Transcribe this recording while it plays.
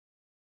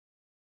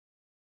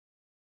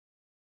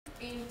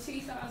in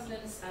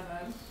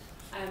 2007.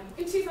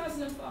 In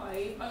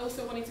 2005, I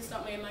also wanted to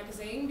start my own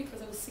magazine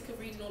because I was sick of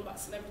reading all about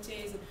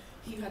celebrities and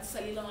who had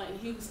cellulite and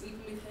who was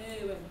sleeping with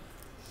who and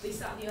this,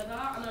 that and the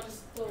other. And I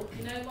just thought,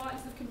 you know what,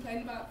 instead of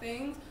complaining about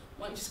things,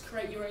 why don't you just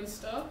create your own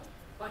stuff?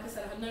 Like I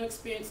said, I had no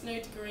experience, no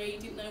degree,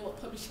 didn't know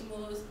what publishing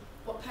was,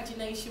 what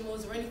pagination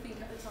was or anything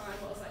at the time.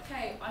 But I was like,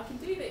 hey, I can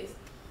do this.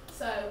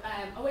 So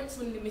I went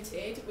to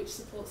Unlimited, which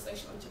supports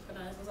social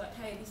entrepreneurs. I was like,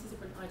 hey, this is a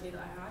brilliant idea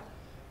that I had.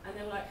 And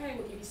they were like, hey,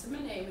 we'll give you some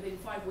money. Within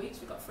 5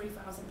 weeks, we got £3,000,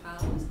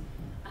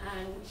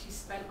 which we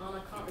spent on,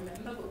 I can't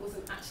remember, but it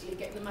wasn't actually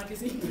getting the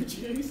magazine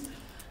produced.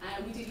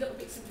 We did little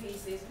bits and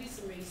pieces, we did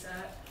some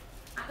research.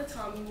 At the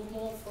time, we were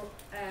more for,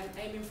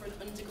 aiming for an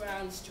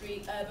underground,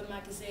 street, urban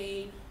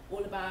magazine,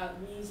 all about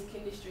music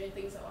industry and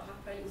things that were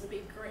happening. It was a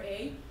bit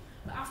gritty.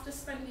 But after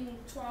spending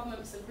 12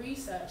 months of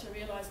research, I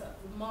realised that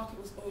the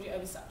market was already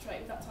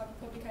oversaturated with that type of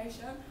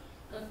publication.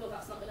 And I thought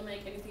that's not going to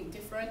make anything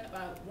different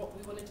about what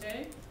we want to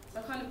do. So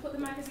I kind of put the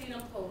magazine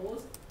on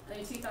pause. And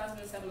in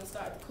 2007, I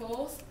started the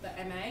course, the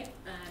MA,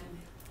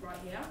 right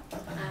here.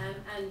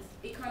 And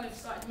it kind of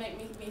started to make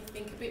me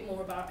think a bit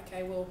more about,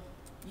 okay, well,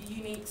 your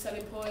unique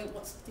selling point,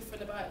 what's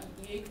different about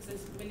you, because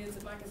there's millions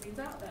of magazines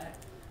out there.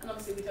 And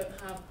obviously we don't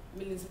have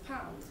millions of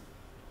pounds.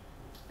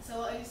 So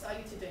what I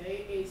decided to do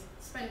is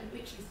spend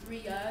literally 3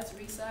 years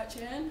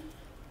researching,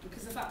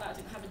 because the fact that I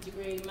didn't have a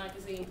degree in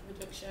magazine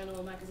production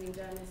or magazine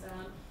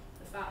journalism,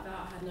 the fact that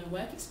I had no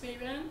work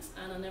experience,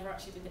 and I never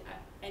actually did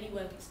any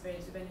work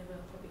experience with any other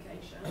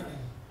publication,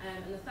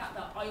 and the fact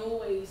that I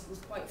always was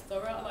quite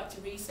thorough. I like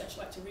to research,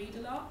 I like to read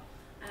a lot.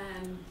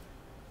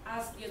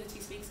 As the other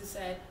two speakers have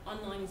said,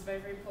 online is very,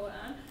 very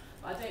important,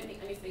 but I don't think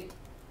anything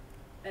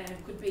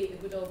could beat a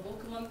good old book.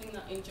 And one thing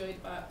that I enjoyed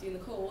about doing the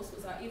course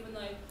was that even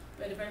though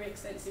we had a very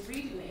extensive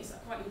reading list, I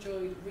quite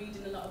enjoyed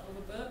reading a lot of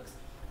other books,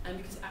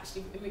 because it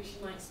actually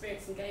enriched my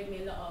experience and gave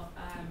me a lot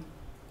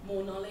of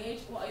more knowledge.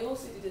 What I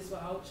also did as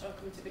well, which I'll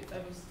come to a bit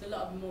further, was a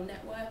lot more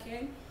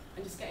networking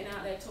and just getting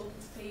out there, talking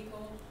to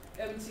people,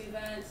 going to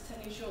events,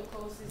 attending short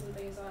courses and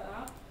things like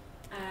that.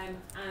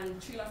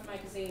 And True Life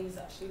magazine is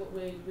actually what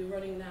we're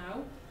running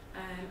now.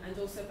 And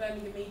also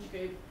Birmingham Media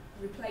Group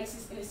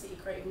replaces Inner City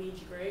Creative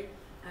Media Group,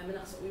 and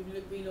that's what we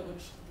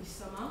relaunched this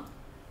summer.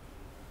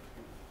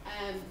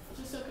 I'll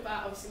just talk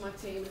about obviously my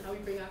team and how we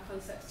bring our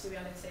concepts to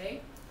reality.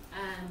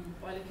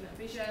 By looking at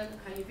vision,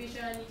 how you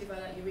vision, you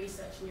develop your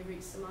research and your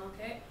routes to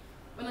market.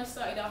 When I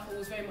started off, I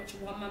was very much a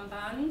one-man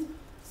band.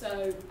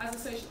 So as a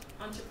social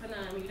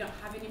entrepreneur, when you don't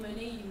have any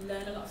money, you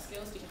learn a lot of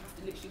skills because you have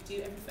to literally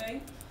do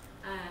everything.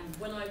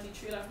 When I did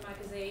True Life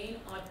magazine,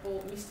 I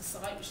bought Mr.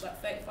 Site, which was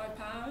like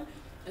 £35,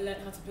 and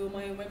learned how to build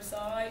my own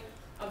website.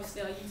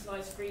 Obviously, I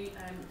utilised free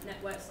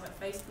networks like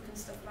Facebook and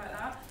stuff like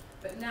that.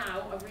 But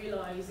now I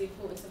realise the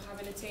importance of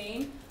having a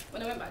team.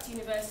 When I went back to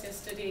university, I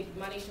studied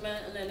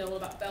management and learned all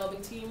about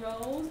building team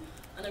roles.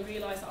 And I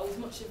realised that I was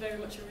very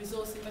much a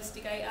resource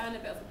investigator and a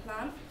bit of a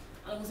plan.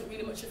 And I wasn't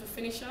really much of a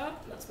finisher.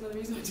 And that's one of the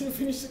reasons I didn't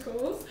finish the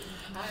course.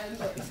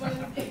 But it's one of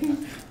the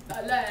things that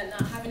I learned,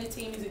 that having a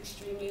team is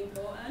extremely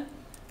important.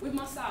 With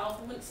myself,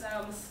 I wouldn't say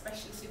I'm a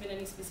specialist within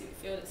any specific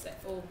field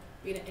except for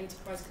being an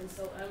enterprise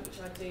consultant, which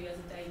I do as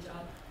a day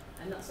job.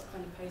 And that's what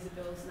kind of pays the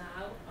bills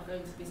now. I go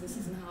into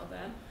businesses and help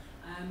them.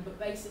 But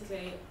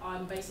basically,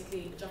 I'm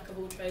basically a jack of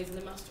all trades and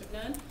a master of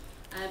none.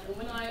 And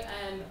when I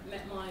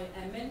met my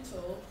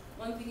mentor,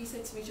 one thing he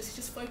said to me, just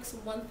focus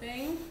on one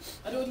thing.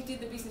 I'd already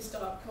did the business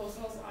startup course,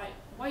 and I was like,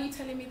 why are you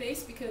telling me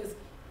this? Because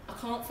I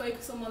can't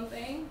focus on one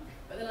thing.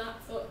 But then I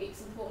thought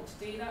it's important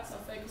to do that, so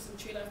I focused on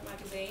True Life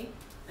magazine.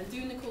 And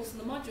doing the course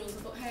and the modules,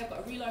 I thought, hey, I've got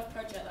a real life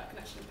project that I can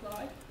actually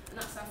apply. And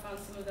that's how I found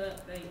some of the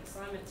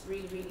assignments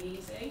really, really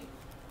easy.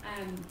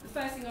 The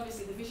first thing,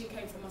 obviously, the vision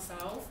came from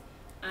myself.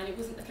 And it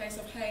wasn't a case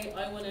of, hey,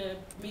 I want to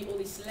meet all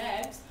these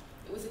celebs.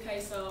 It was a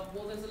case of,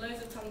 well, there's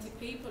loads of talented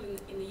people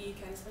in the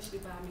UK, especially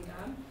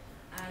Birmingham.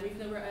 Even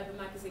though we're at Urban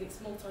Magazine, it's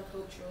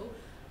multicultural.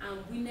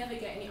 And we never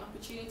get any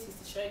opportunities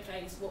to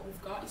showcase what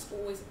we've got. It's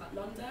always at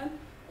London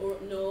or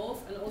up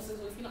north. And also,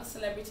 if you're not a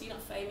celebrity, you're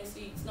not famous,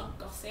 it's not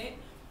gossip,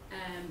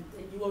 then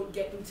you won't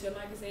get into a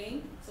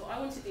magazine. So what I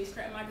wanted to do is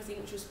create a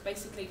magazine which was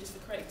basically just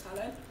for creative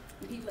talent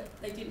and people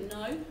that they didn't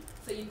know.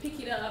 So you pick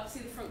it up, see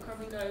the front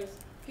cover and goes,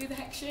 who the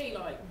heck's she?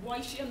 Like, why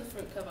is she on the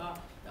front cover?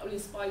 That will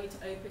inspire you to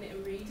open it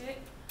and read it.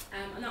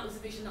 And that was the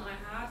vision that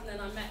I had. And then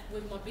I met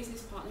with my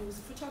business partner, who was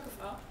a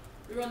photographer.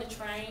 We were on a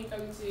train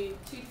going to 2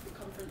 different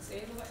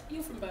conferences. I was like,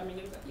 you're from Birmingham?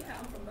 He was like, yeah,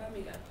 I'm from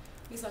Birmingham.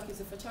 He's like,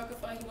 he's a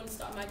photographer, he wanted to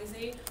start a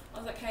magazine. I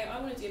was like, hey,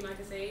 I want to do a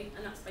magazine.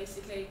 And that's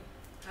basically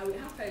how it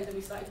happened. And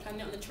we started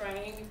planning it on the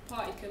train, we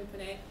parted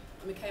company,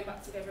 and we came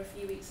back together a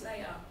few weeks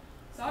later.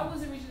 So I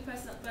was originally the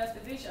person that birthed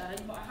the vision,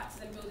 but I had to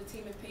then build a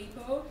team of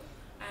people.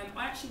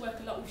 I actually work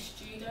a lot with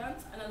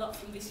students and a lot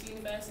from this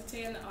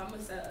university, and I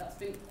must say that's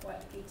been quite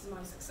key to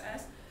my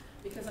success,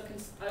 because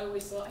I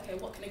always thought, okay,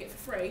 what can I get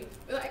for free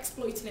without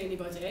exploiting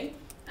anybody?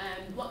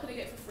 What can I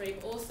get for free?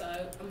 But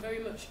also, I'm very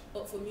much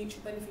up for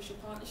mutual beneficial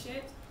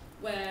partnerships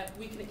where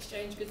we can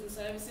exchange goods and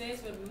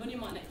services, where money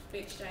might not be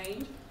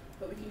exchanged,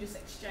 but we can just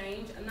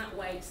exchange, and that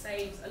way it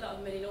saves a lot of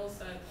money and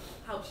also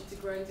helps you to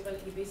grow and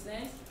develop your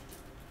business.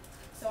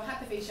 So I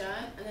had the vision,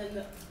 and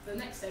then the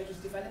next stage was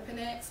developing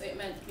it. So it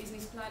meant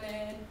business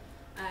planning,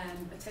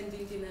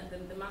 attending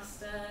the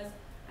masters,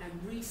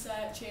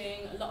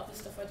 researching. A lot of the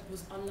stuff I did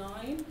was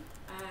online.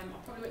 I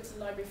probably went to the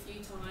library a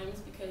few times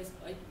because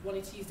I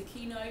wanted to use the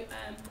Keynote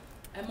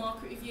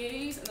market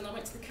reviews, and then I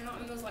went to the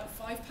counter and it was like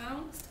 £5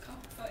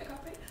 to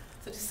photocopy.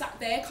 So I just sat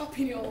there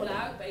copying it all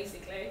out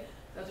basically.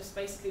 So I just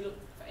basically looked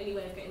for any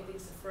way of getting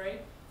things for free.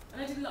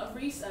 And I did a lot of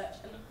research,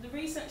 and the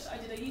research that I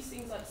did, I used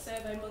things like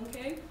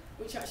SurveyMonkey,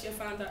 which actually I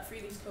found out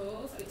through these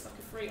calls, and it's like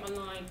a free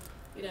online,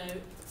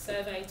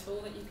 survey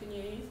tool that you can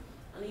use.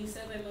 And I used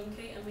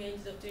SurveyMonkey, and we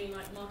ended up doing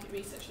like market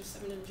research with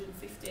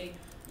 750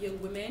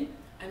 young women,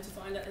 to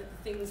find out the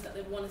things that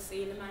they want to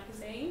see in the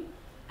magazine.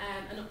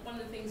 And one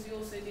of the things we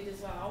also did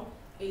as well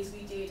is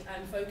we did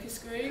focus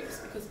groups,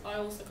 because I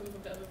also come from a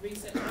bit of a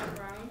research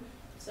background.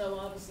 So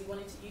I obviously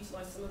wanted to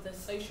utilise some of the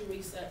social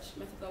research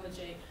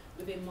methodology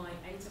within my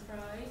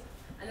enterprise.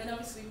 And then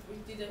obviously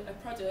we did a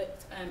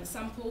product, a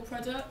sample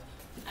product,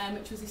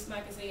 which was this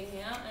magazine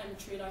here,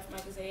 True Life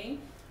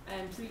magazine,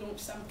 pre-launch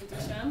sample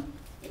edition,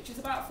 which was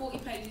about 40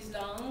 pages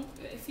long,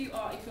 a few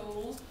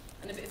articles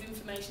and a bit of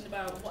information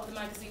about what the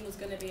magazine was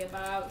going to be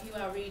about, who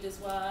our readers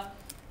were,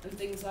 and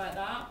things like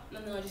that.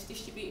 And then I just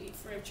distributed it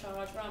free of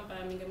charge around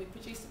Birmingham. We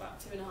produced about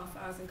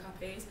 2,500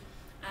 copies.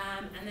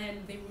 And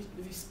then the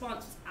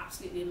response was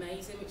absolutely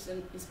amazing, which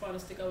then inspired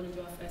us to go on and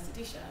do our first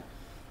edition.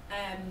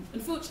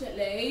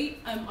 Unfortunately,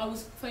 I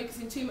was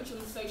focusing too much on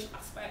the social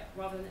aspect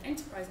rather than the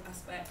enterprise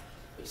aspect,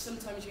 which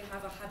sometimes you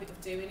have a habit of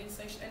doing in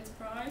social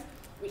enterprise,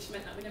 which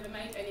meant that we never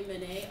made any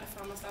money. I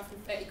found myself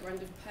with 30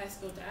 grand of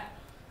personal debt.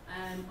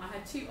 I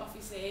had 2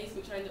 offices,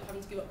 which I ended up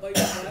having to give up both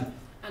of them,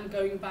 and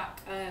going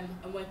back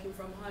and working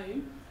from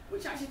home,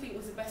 which I actually think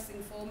was the best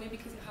thing for me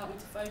because it helped me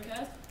to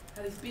focus.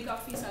 I had this big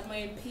office, I had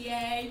my own PA,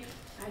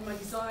 I had my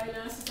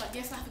designer, so it's like,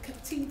 yes, I have a cup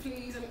of tea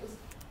please, and it was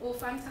all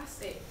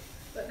fantastic.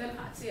 But then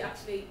I had to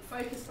actually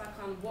focus back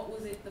on what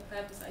was it, the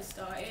purpose I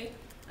started,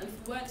 and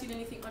if we weren't doing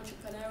anything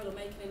entrepreneurial or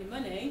making any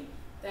money,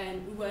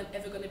 then we weren't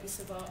ever going to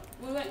survive,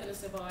 and we weren't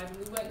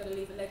going to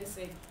leave a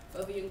legacy for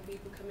other young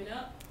people coming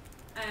up.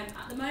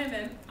 At the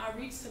moment, our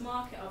routes to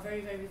market are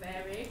very, very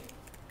varied.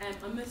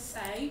 I must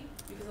say,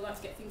 because I like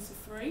to get things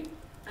for free,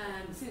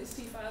 since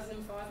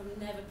 2005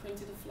 I've never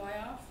printed a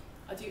flyer.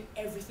 I do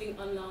everything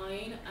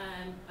online.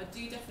 I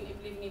do definitely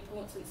believe in the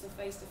importance of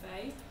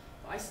face-to-face,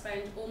 but I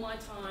spend all my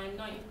time,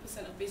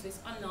 90% of business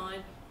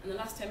online, and the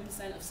last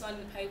 10% of signing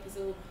the papers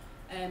or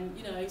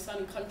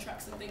signing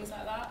contracts and things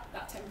like that,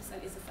 that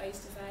 10% is the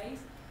face-to-face.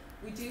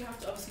 We do have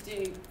to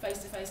obviously do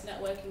face-to-face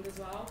networking as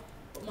well,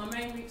 but my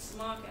main routes to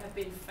market have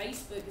been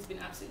Facebook, has been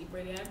absolutely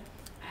brilliant.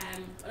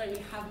 I don't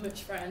really have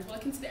much friends. Well, I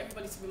consider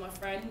everybody to be my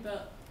friend,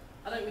 but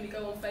I don't really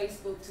go on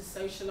Facebook to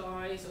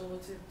socialise or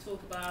to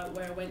talk about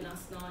where I went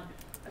last night.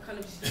 I kind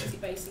of just use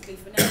it basically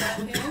for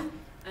networking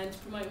and to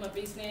promote my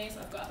business.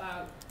 I've got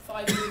about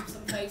 5 groups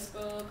on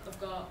Facebook.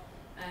 I've got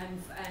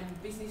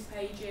business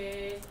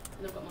pages,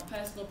 and I've got my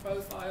personal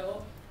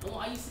profile. And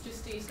what I used to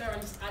just do is go around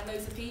and just add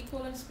loads of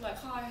people and just be like,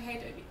 hi,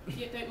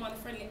 hey, don't mind a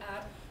friendly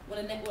ad. I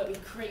want to network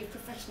with creative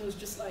professionals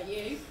just like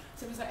you.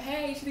 So it was like,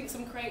 hey, she thinks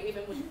I'm creative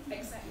and would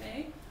accept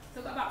me. So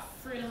I've got about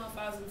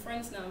 3,500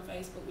 friends now on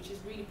Facebook, which is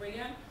really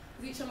brilliant.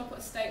 Because each time I put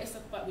a status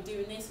up about we're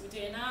doing this, we're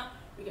doing that,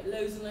 we get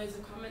loads and loads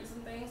of comments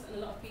and things, and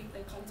a lot of people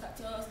then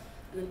contact us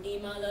and then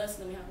email us,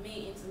 and then we have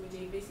meetings and we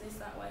do business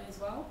that way as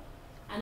well.